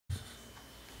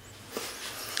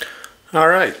All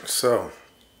right, so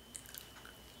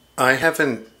I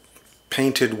haven't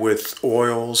painted with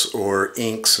oils or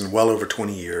inks in well over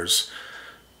 20 years,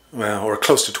 well, or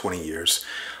close to 20 years.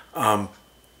 Um,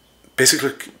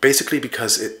 basically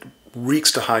because it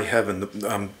reeks to high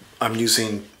heaven. I'm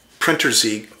using printer's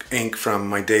ink from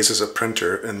my days as a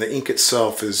printer, and the ink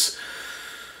itself is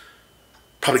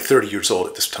probably 30 years old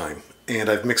at this time. And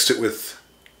I've mixed it with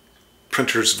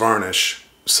printer's varnish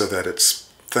so that it's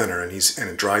thinner and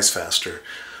it dries faster.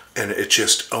 And it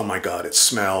just, oh my God, it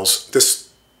smells.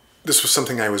 This was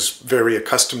something I was very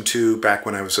accustomed to back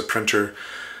when I was a printer.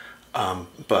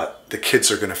 But the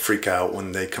kids are going to freak out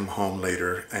when they come home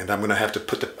later, and I'm going to have to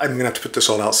put this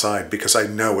all outside because I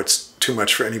know it's too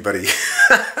much for anybody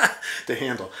to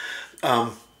handle.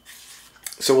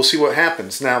 So we'll see what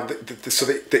happens. Now,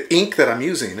 the ink that I'm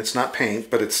using, it's not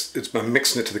paint, but I'm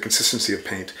mixing it to the consistency of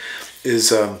paint,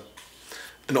 is an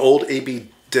old A.B.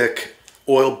 Dick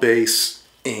oil-based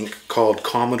ink called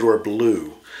Commodore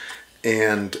Blue,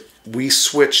 and we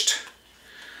switched.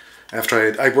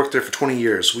 After I worked there for 20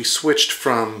 years, we switched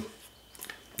from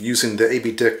using the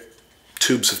A.B. Dick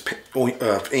tubes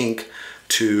of ink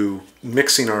to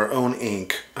mixing our own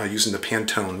ink using the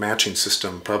Pantone matching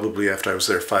system, probably after I was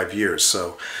there 5 years.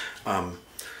 So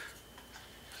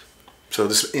so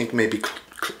this ink may be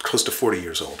close to 40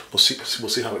 years old. We'll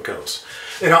see how it goes.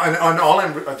 You know, and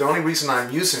the only reason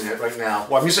I'm using it right now,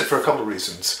 well, I'm using it for a couple of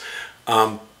reasons.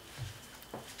 I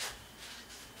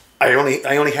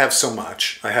only have so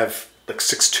much. I have like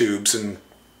 6 tubes, and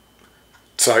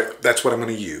so that's what I'm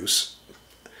going to use,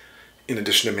 in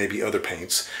addition to maybe other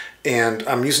paints. And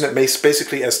I'm using it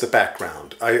basically as the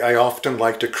background. I often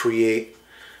like to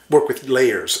work with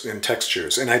layers and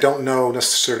textures, and I don't know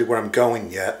necessarily where I'm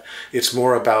going yet. It's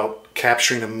more about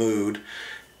capturing a mood,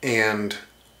 and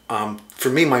for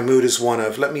me, my mood is one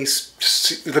of let me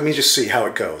just see how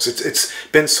it goes. It's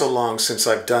been so long since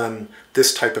I've done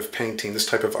this type of painting, this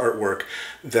type of artwork,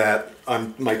 that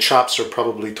my chops are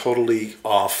probably totally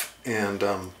off, and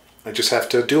I just have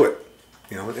to do it,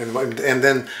 you know. And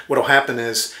then what'll happen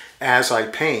is, as I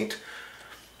paint,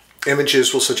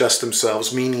 images will suggest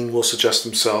themselves, meaning will suggest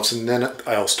themselves, and then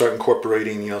I'll start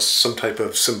incorporating, you know, some type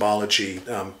of symbology,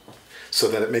 so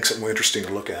that it makes it more interesting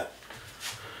to look at.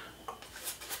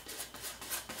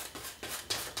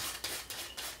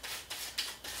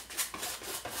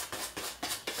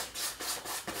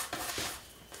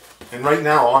 And right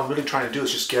now, all I'm really trying to do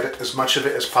is just get as much of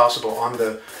it as possible on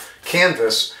the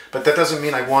canvas, but that doesn't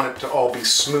mean I want it to all be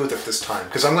smooth at this time,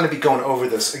 because I'm going to be going over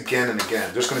this again and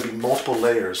again. There's going to be multiple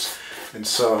layers, and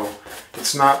so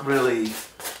it's not really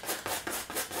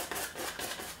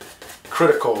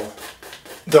critical,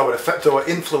 though it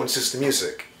influences the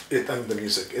music. It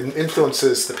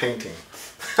influences the painting.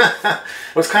 Well,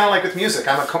 it's kind of like with music.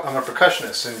 I'm a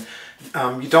percussionist,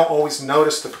 and you don't always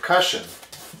notice the percussion,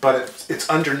 but it's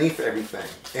underneath everything,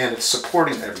 and it's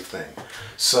supporting everything.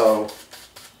 So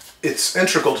it's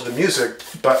integral to the music,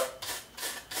 but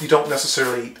you don't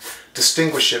necessarily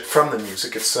distinguish it from the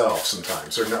music itself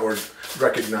sometimes, or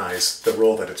recognize the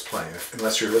role that it's playing,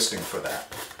 unless you're listening for that.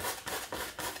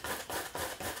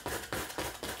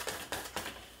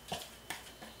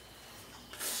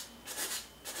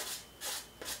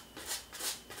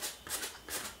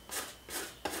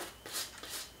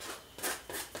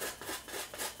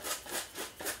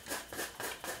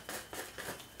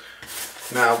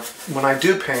 Now, when I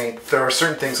do paint, there are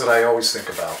certain things that I always think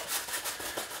about.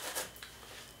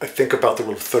 I think about the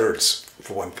rule of thirds,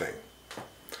 for one thing.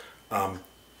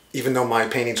 Even though my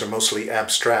paintings are mostly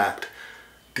abstract,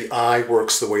 the eye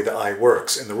works the way the eye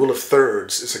works, and the rule of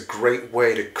thirds is a great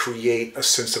way to create a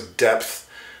sense of depth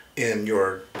in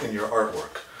your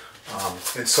artwork.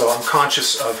 And so I'm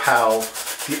conscious of how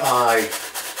the eye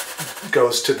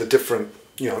goes to the different,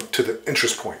 you know, to the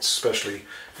interest points, especially,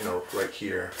 you know, right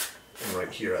here. And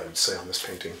right here, I would say, on this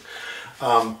painting.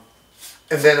 And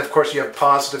then, of course, you have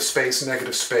positive space,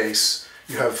 negative space.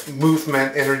 You have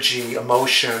movement, energy,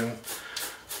 emotion.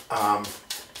 I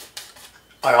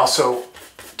also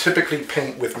typically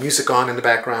paint with music on in the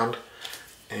background.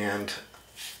 And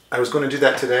I was going to do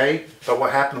that today, but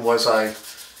what happened was I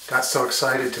got so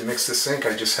excited to mix this ink,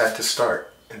 I just had to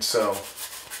start. And so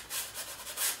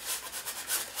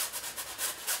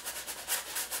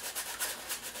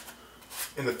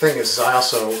and the thing is, I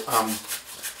also,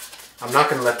 I'm not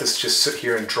going to let this just sit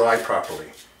here and dry properly.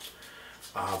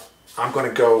 I'm going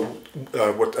to go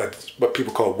what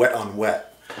people call wet on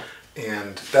wet.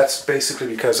 And that's basically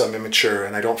because I'm immature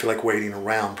and I don't feel like waiting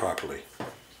around properly.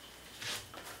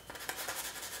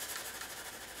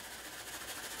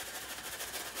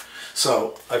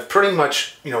 So I've pretty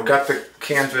much, got the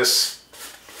canvas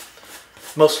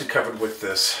mostly covered with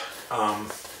this.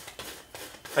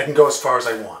 I can go as far as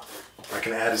I want. I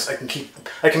can add,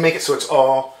 I can make it so it's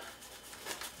all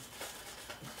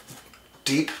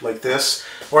deep like this,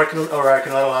 or I can let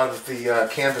a lot of the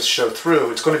canvas show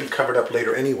through. It's going to be covered up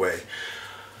later anyway.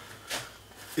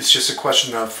 It's just a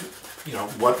question of, you know,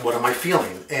 what am I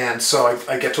feeling? And so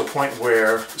I get to a point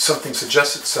where something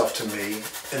suggests itself to me,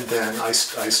 and then I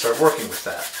start working with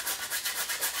that.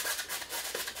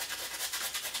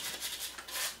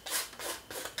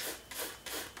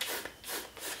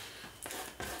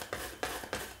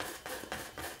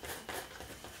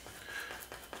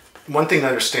 One thing to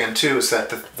understand too is that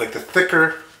the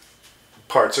thicker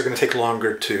parts are going to take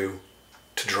longer to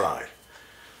dry,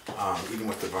 even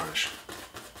with the varnish.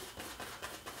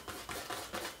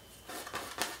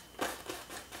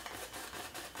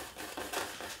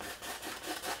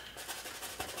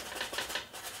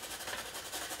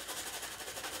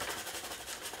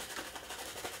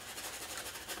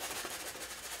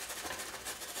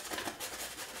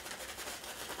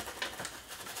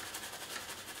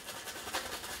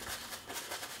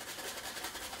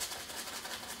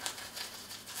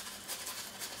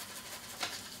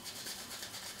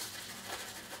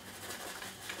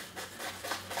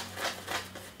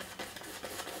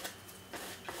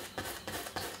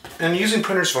 And using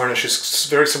printer's varnish is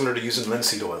very similar to using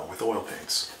linseed oil with oil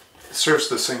paints. It serves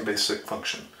the same basic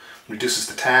function. Reduces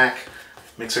the tack,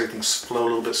 makes everything flow a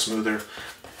little bit smoother.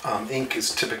 Ink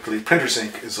is typically, printer's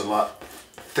ink is a lot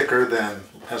thicker than,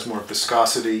 has more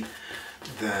viscosity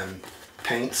than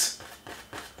paints.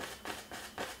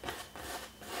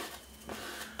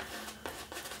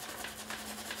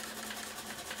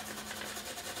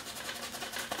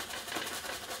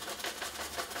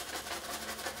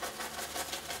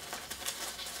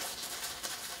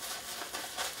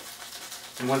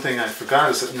 And one thing I forgot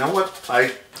is that, you know what,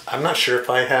 I'm not sure if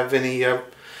I have any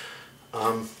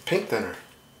paint thinner.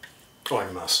 Oh,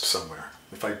 I must somewhere.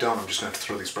 If I don't, I'm just going to have to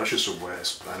throw these brushes away.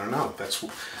 I don't know.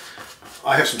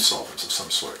 I have some solvents of some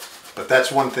sort. But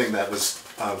that's one thing that was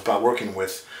about working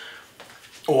with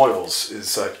oils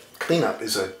is cleanup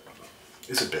is a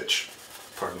bitch.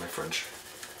 Pardon my French.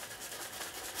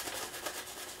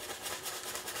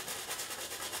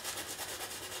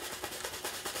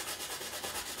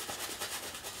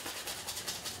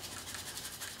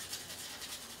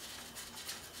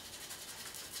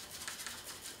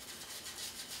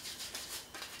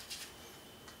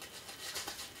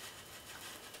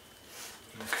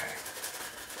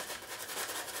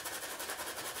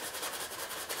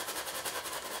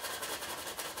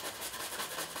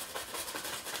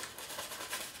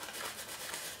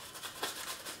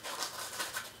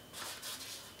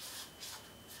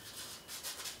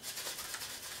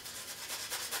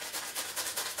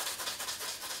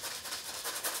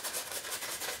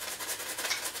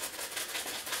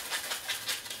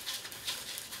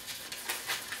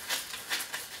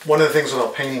 One of the things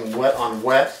about painting wet on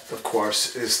wet, of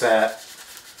course, is that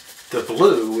the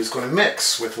blue is going to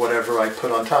mix with whatever I put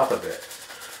on top of it.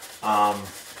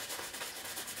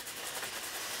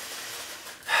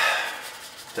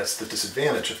 That's the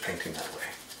disadvantage of painting that way.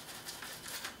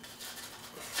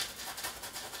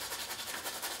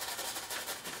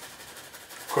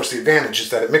 Of course, the advantage is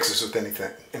that it mixes with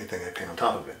anything I paint on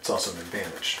top of it. It's also an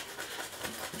advantage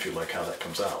if you like how that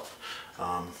comes out.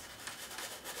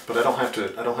 But I don't have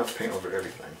to paint over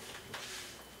everything.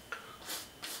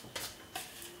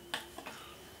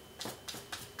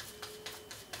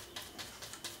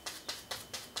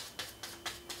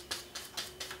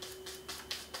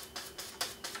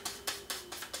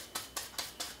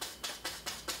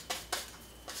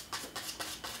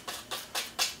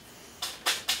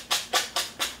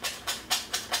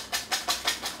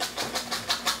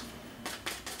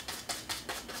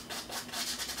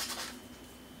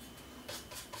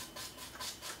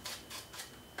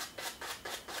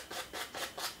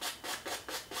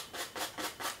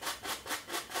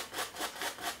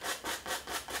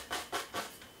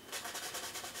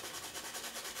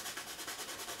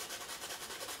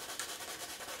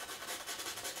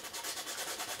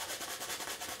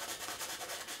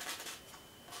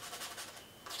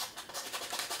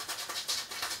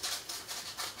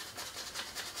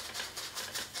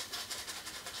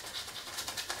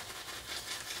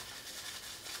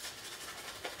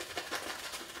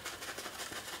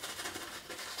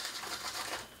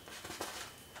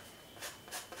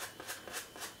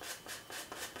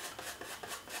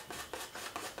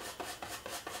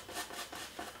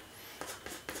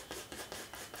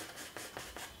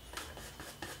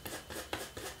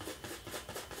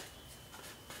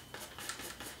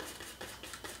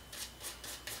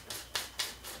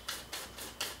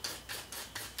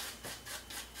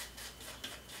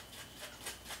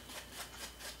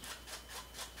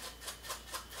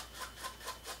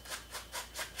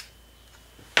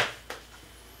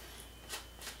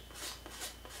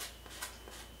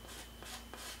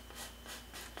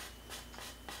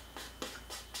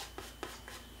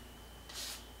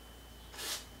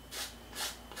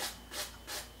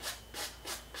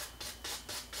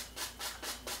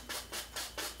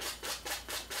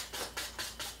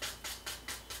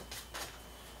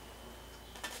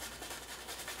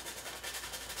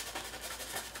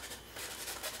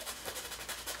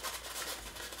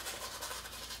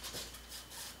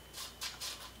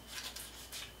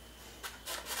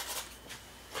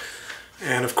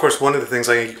 And of course, one of the things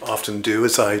I often do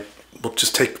is I will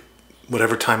just take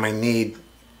whatever time I need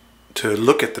to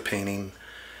look at the painting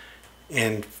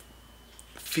and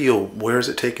feel, where is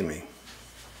it taking me?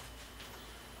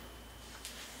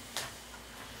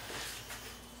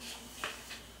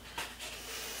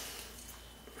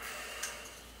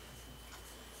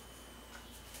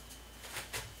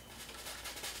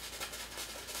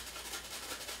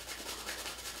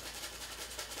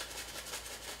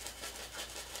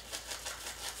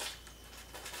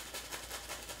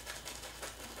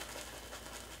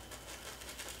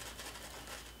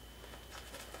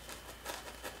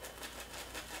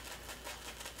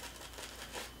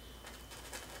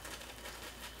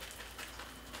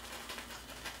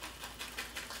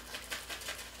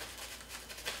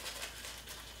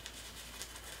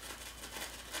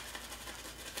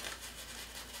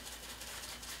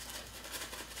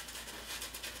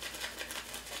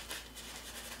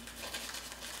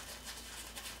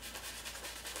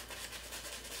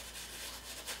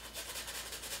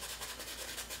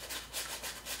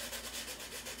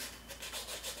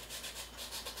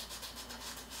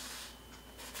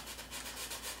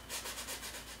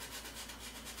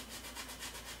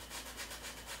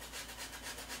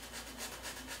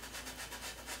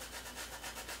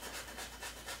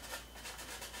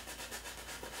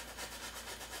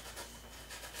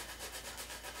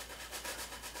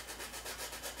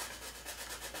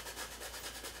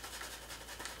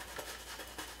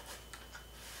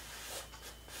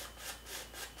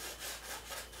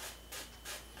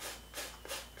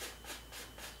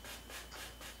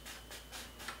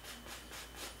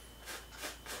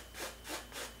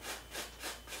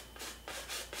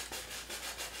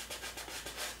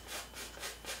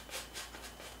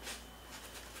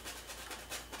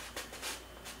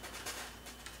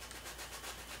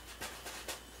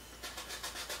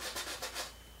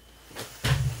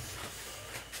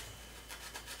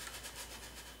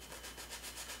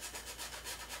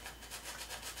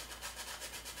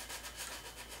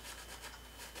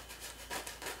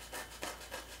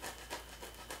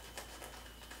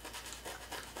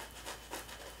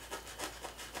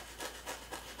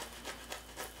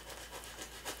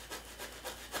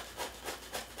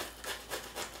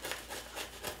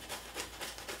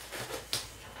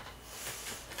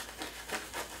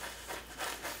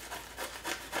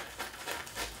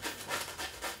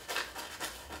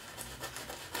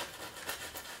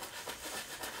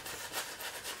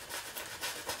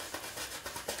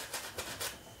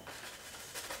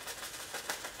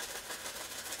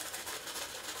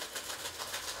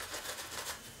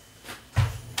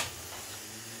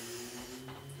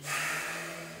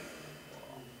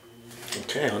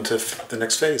 Okay, on to the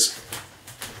next phase.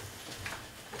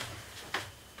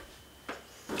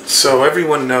 So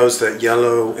everyone knows that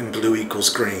yellow and blue equals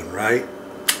green, right?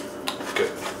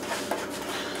 Good.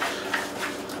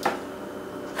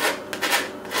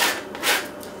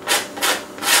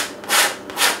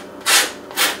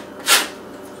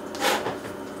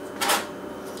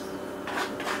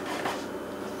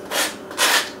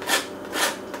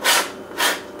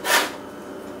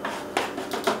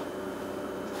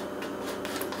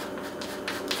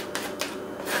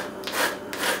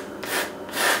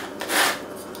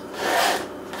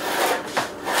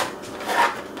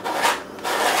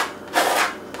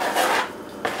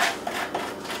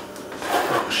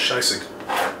 Hutchison.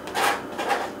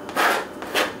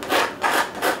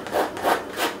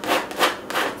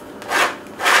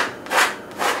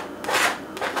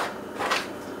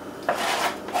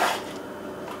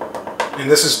 And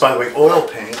this is, by the way, oil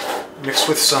paint mixed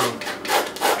with some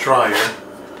dryer,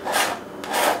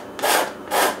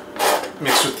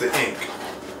 mixed with the ink.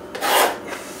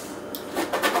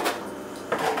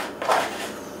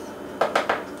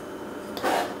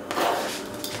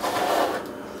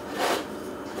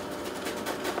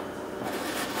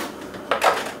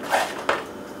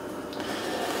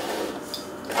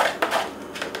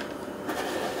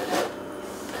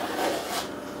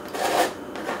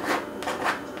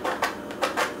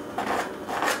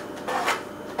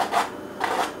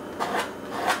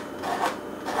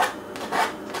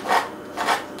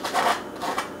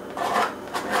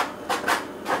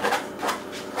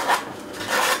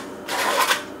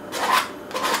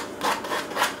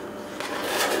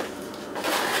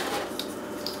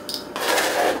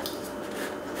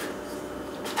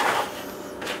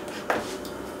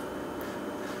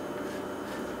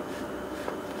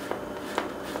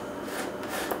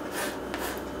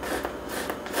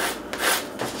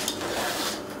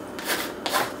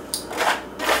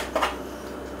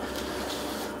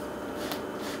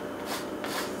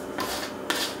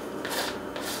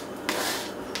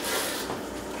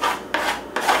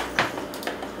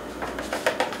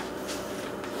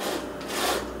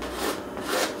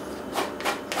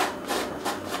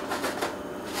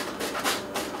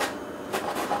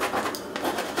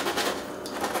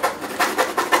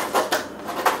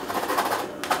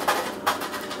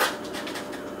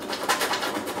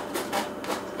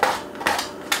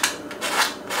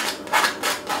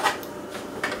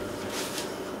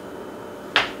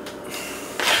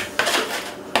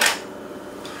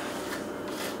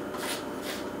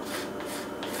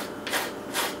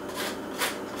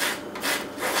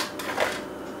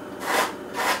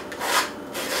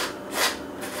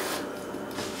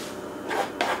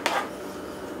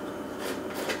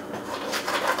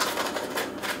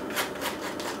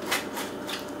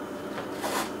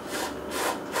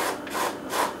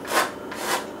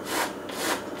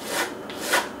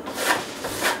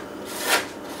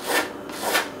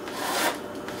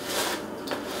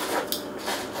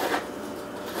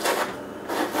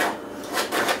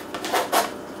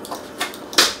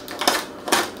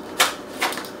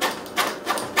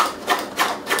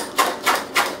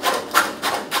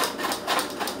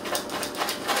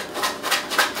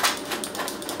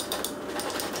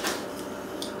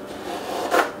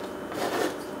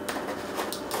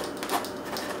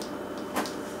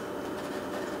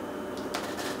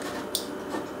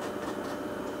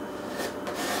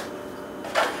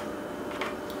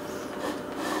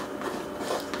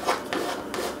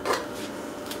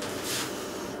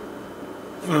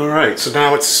 All right, so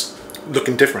now it's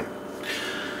looking different.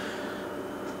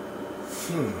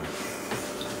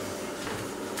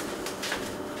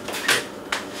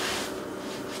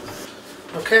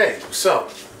 Okay, so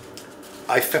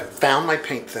I found my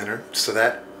paint thinner, so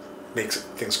that makes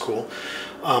things cool.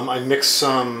 I mixed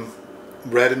some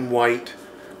red and white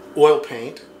oil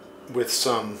paint with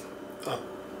some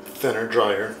thinner,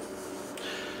 drier,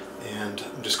 and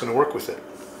I'm just going to work with it.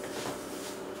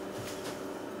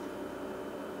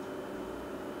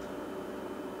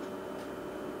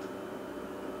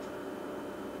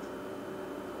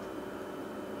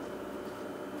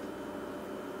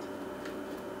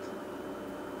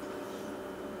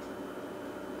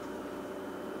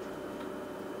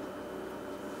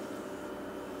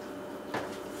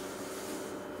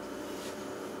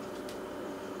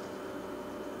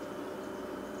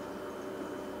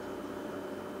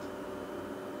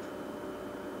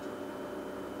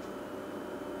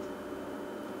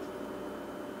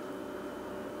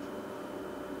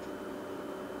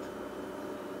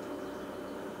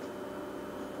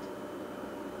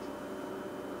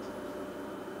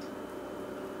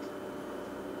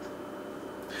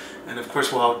 And of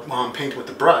course, while I'm painting with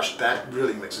the brush, that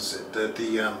really mixes it.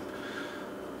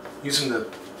 Using the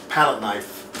palette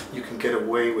knife, you can get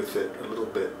away with it a little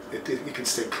bit. It can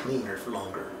stay cleaner for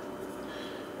longer.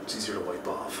 It's easier to wipe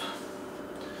off.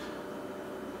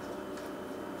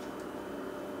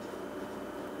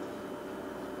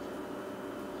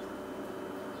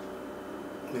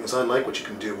 Because I like what you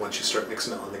can do once you start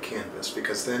mixing it on the canvas,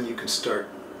 because then you can start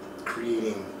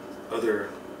creating other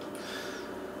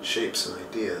shapes and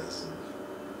ideas.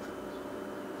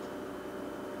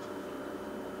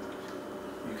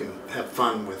 You can have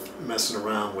fun with messing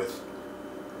around with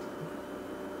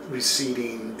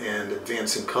receding and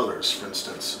advancing colors, for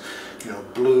instance. You know,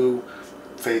 blue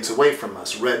fades away from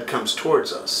us, red comes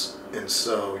towards us, and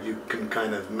so you can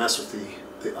kind of mess with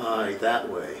the eye that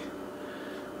way.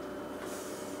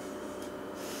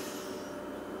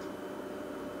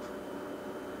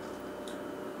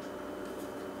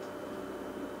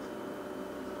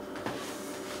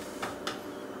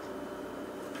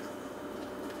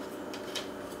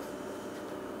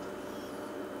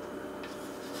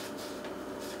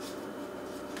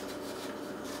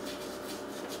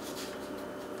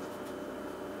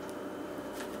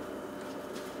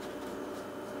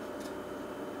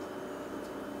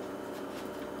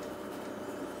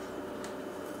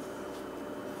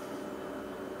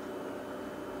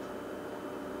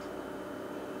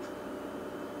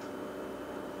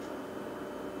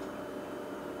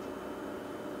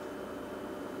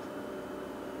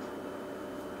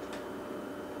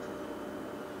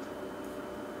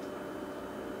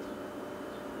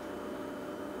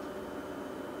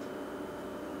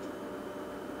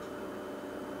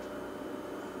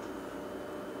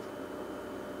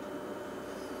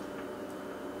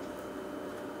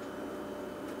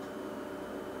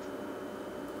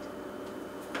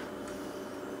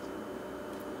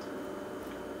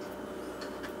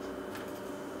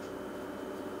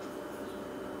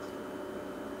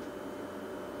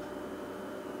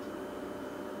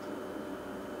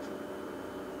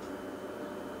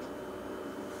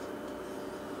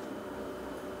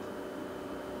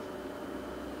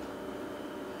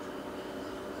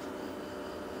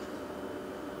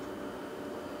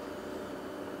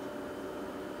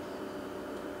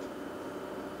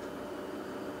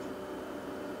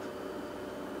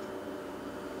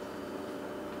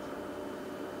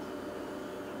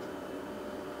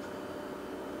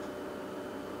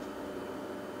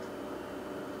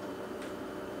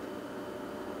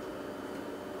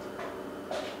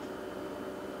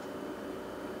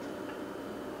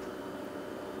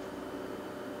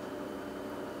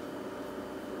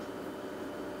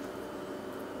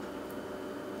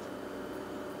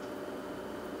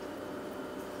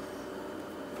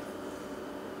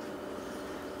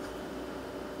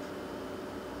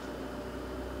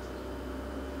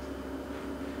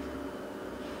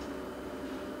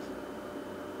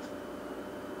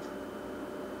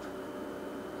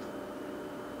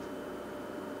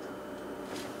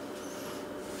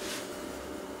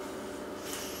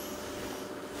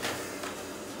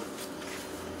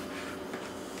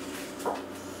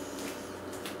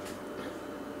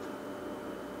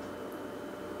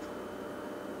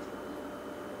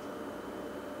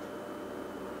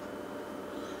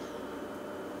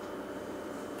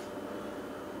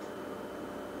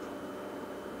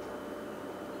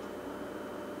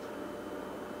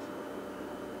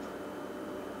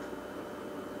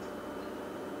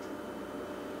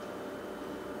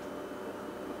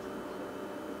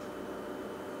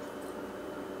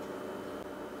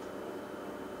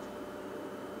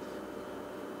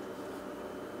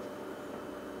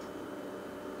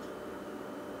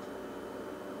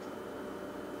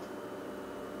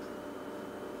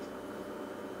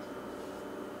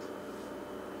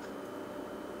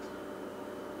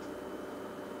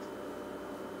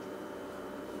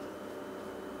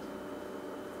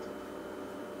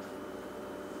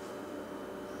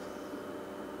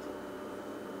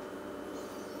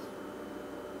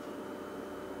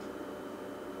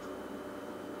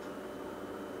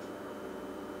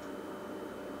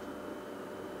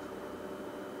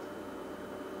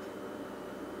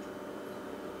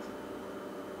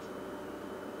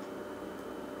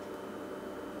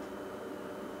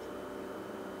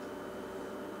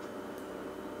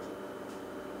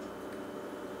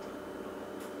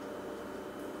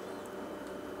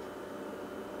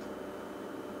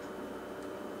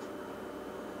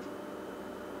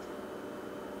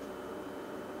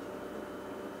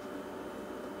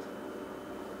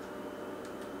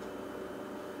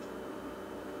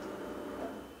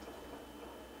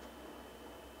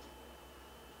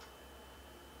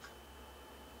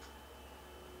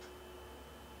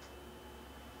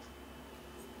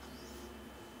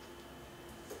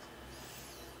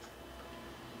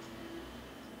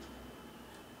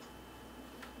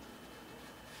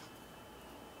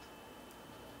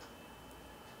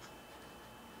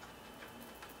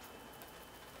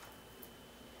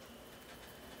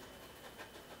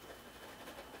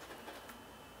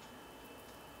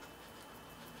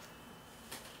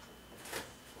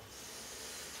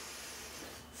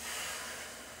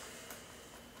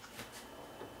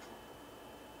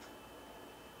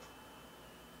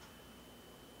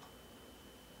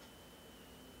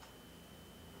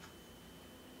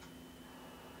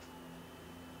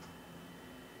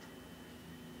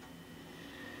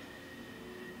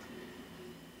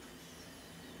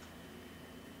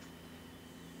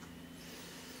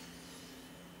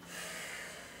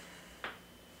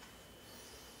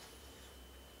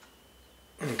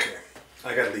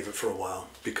 I gotta leave it for a while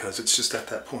because it's just at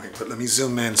that point. But let me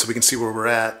zoom in so we can see where we're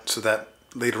at, so that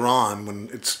later on when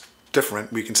it's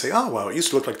different we can say, oh well, it used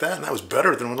to look like that and that was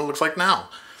better than what it looks like now.